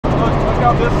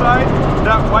out this side,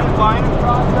 that white line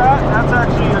across that's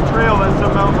actually a trail that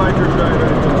some mountain bikers ride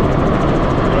right there.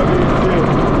 Whatever you see.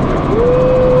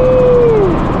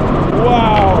 Woo!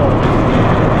 Wow!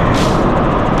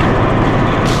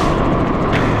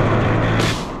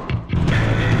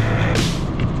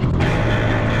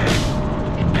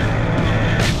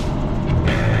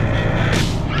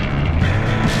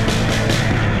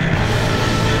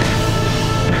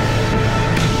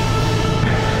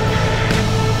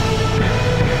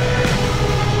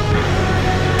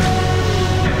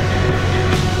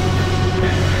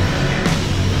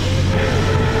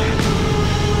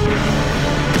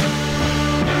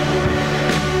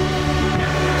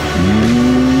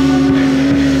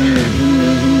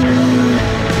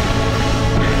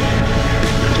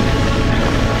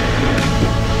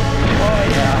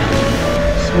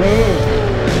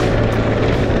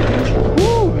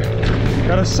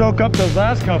 Gotta soak up those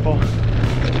last couple.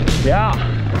 Yeah.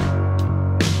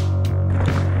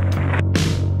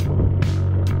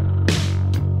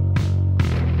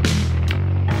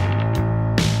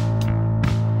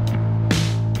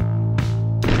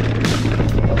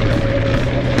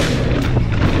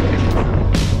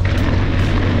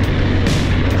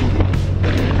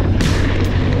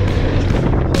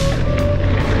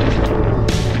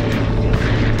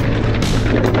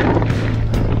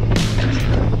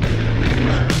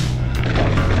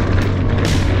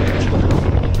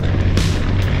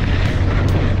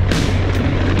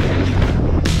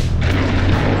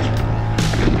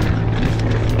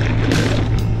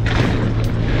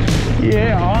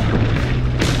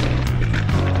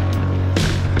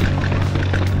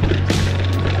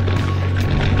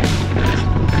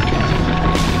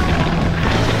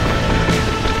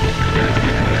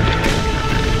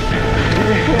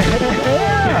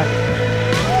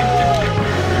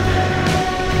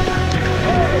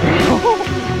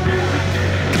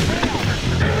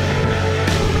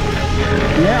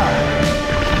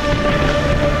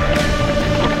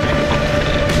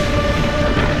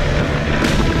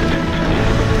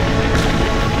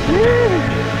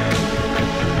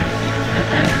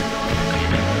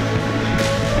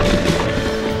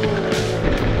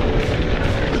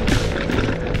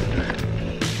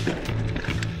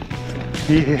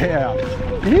 Yeah.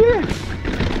 Yeah.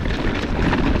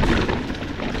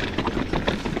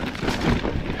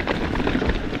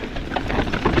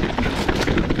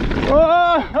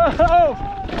 Oh,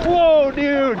 whoa,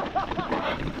 dude.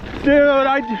 Dude,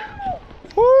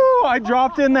 I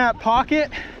dropped in that pocket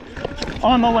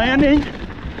on the landing.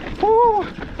 Woo,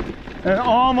 and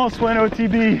almost went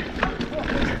OTB.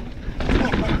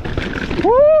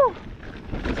 Woo.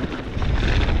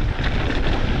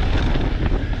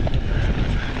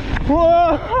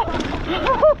 Whoa!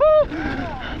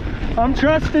 I'm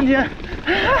trusting you. I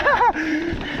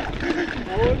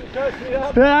wouldn't trust me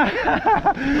up.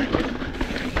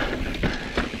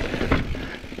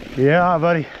 Yeah,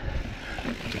 buddy.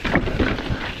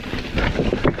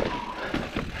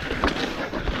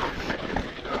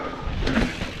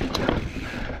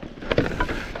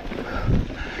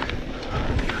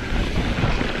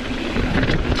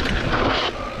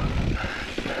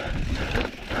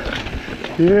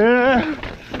 Yeah.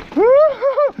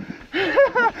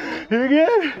 You're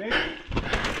good?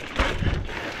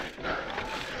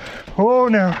 Oh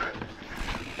no.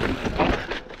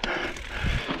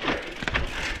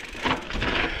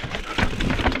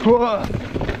 Whoa.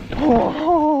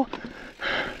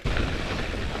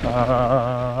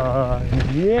 Oh.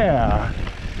 Yeah.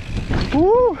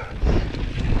 Woo.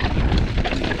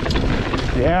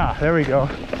 Yeah, there we go.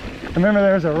 Remember,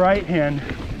 there's a right hand.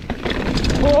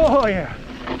 Oh yeah.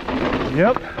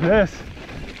 Yep, this.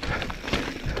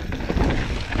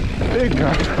 Big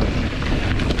drop.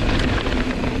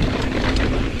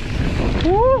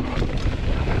 Woo.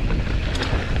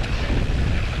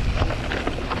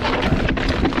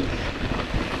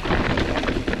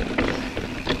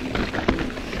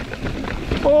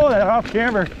 Oh, that off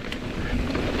camber.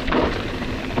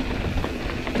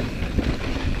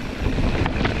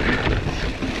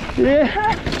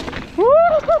 Yeah. Woo.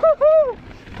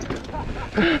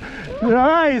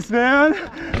 Nice, man.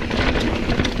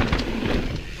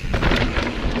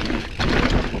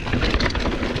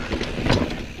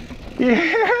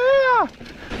 Yeah.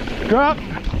 Drop.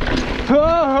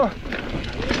 Oh.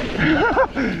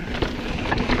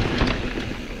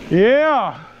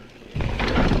 Yeah.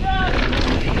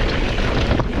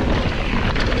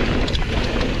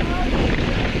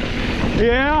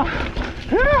 Yeah.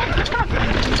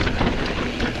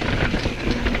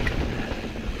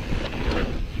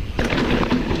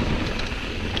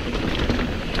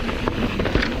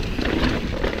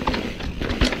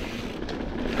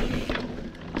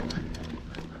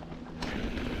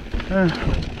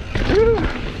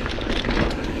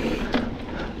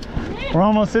 We're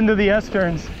almost into the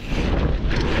S-turns.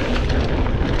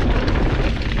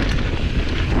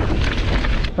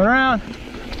 Around.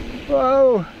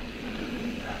 Whoa.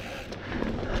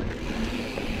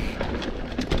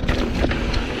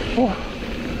 Oh.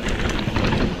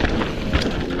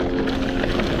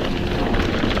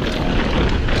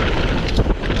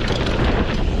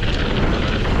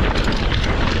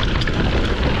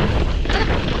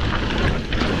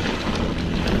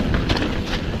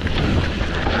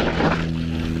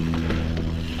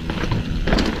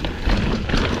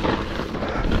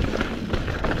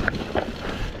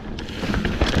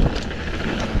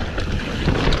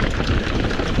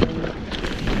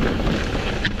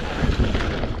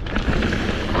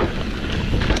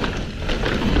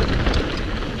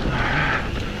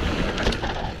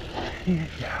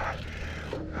 Yeah.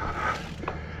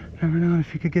 Never know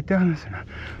if you could get down this or not.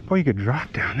 Boy, you could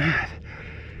drop down that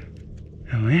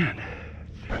and land.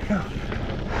 There we go.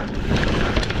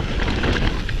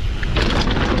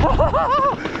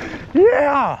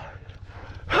 Yeah!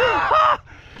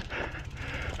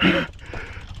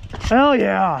 Hell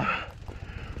yeah!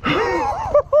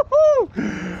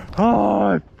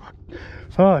 Oh,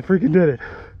 I freaking did it.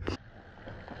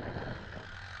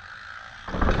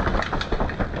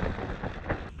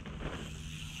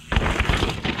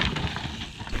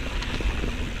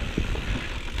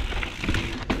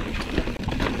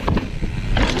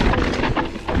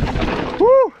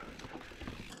 Woo!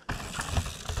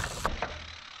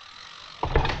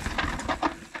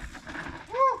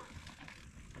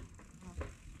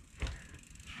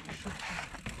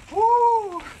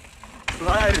 Woo!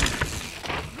 Sliding.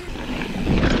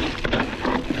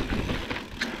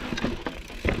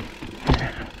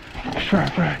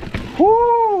 Sharp right.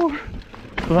 Woo!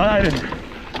 Sliding.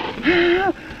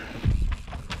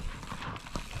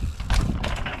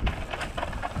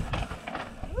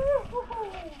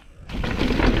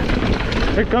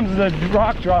 Here comes the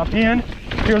rock drop in.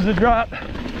 Here's the drop.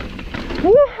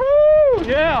 Woohoo!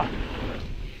 Yeah!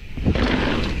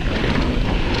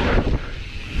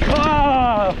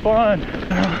 Ah, fun.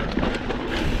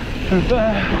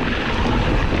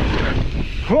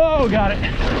 Whoa, got it.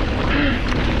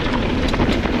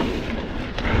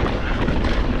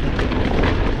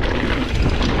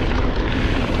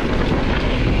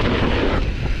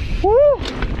 Woo!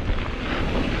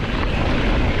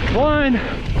 One.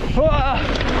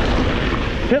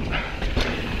 Yep.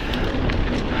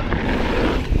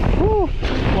 Woo!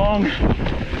 Long.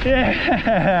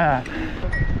 Yeah.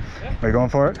 Are you going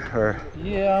for it? Or?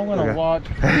 Yeah, I'm gonna watch.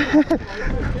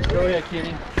 Go ahead,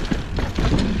 Kenny.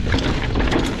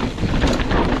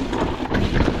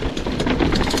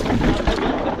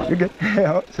 You're good.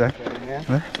 Yeah, oh, sorry.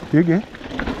 You're good.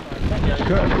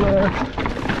 Good luck.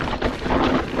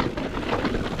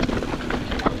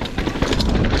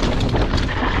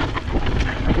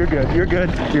 You're good. You're good.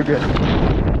 You're good.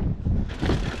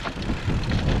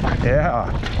 Yeah.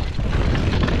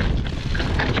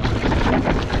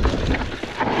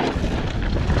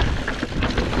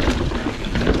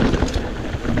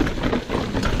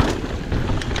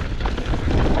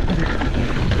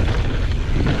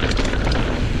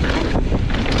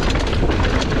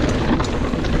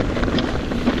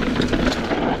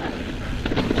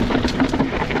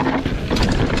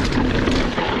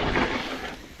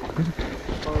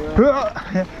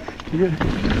 You're good.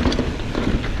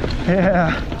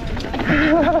 Yeah.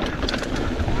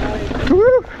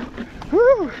 Woo!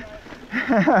 Woo!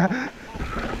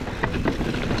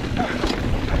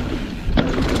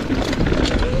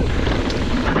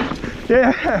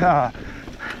 Yeah.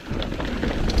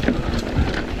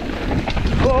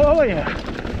 Oh yeah.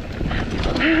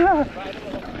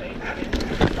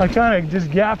 I kind of just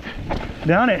gapped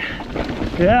down it.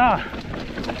 Yeah.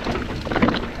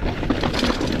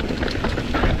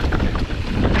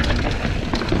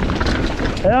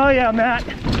 Hell yeah, Matt.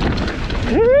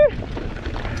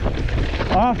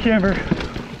 Off camber.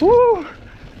 Woo!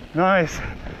 Nice.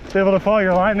 Was able to follow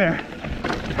your line there.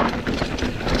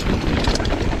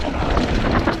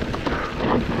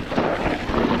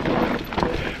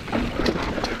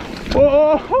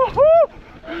 Whoa!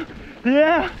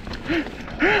 Yeah.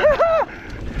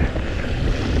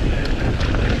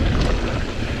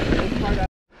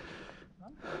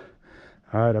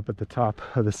 All right, up at the top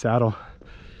of the saddle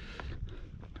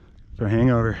for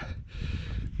hangover.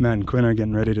 Matt and Quinn are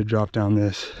getting ready to drop down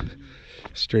this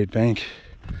straight bank.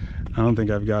 I don't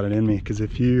think I've got it in me, because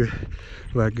if you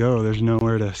let go, there's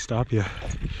nowhere to stop you.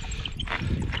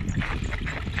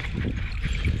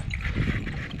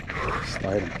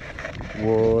 Sliding.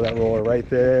 Whoa, that roller right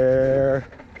there.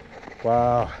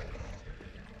 Wow.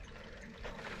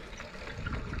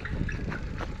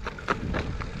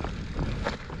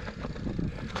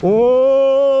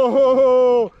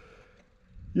 Oh,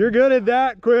 you're good at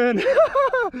that, Quinn.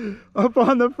 Up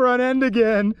on the front end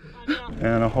again.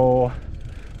 And a whole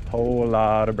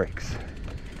lot of brakes.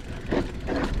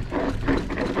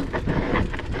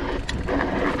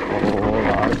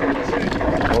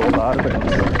 Whole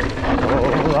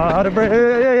lot of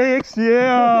brakes,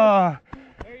 yeah.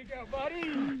 There you go,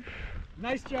 buddy.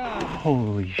 Nice job.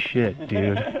 Holy shit,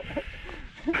 dude.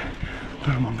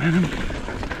 Little momentum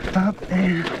up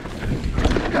and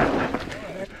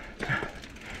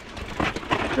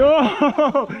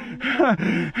oh!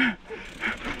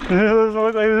 It doesn't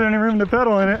look like there's any room to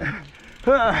pedal in it.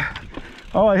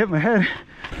 Oh, I hit my head.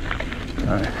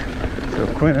 All right. So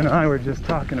Quinn and I were just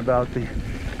talking about the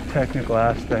technical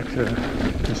aspects of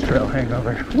this trail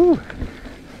hangover. Woo.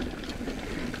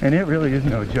 And it really is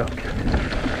no joke.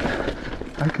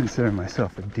 I consider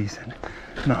myself a decent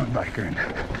mountain biker, and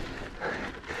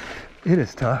it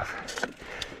is tough.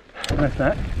 Like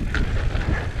that.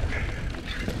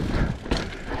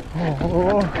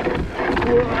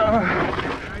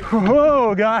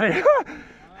 Oh, got it.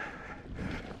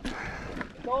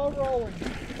 It's all rolling.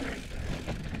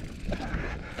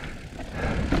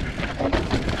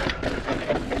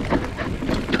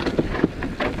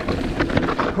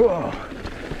 Whoa.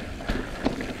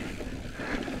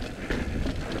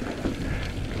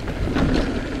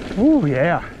 Ooh,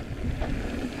 yeah.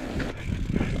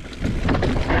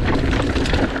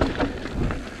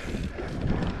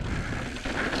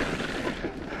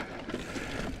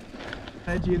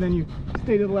 And then you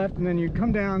stay to the left, and then you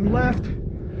come down left,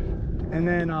 and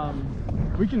then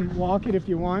we can walk it if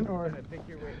you want, or pick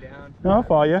your way down. No, I'll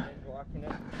follow you. Walking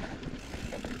it.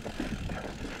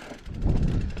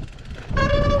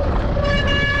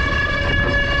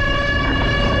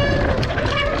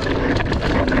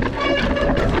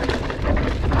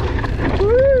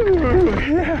 Woo,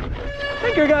 yeah. I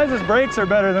think your guys' brakes are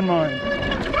better than mine.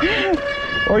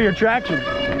 Or your traction.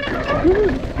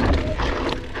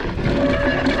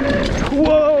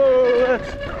 Whoa,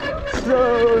 that's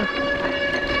so...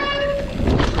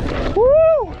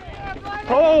 Woo!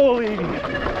 Holy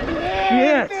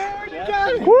shit!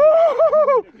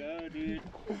 Woo!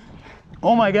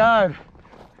 Oh my god.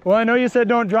 Well, I know you said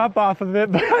don't drop off of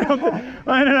it, but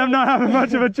I ended up not having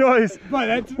much of a choice. But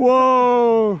that's...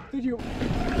 Whoa! Did you...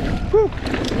 Woo!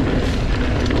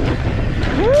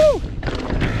 Woo!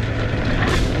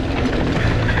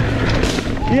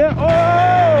 Yeah.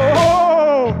 Oh! Oh!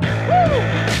 Woo!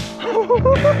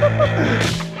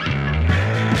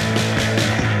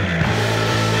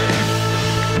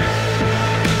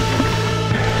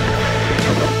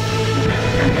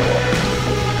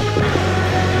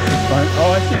 Fine.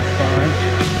 Oh, I see it's fine.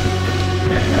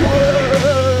 Whoa!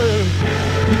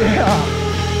 Yeah.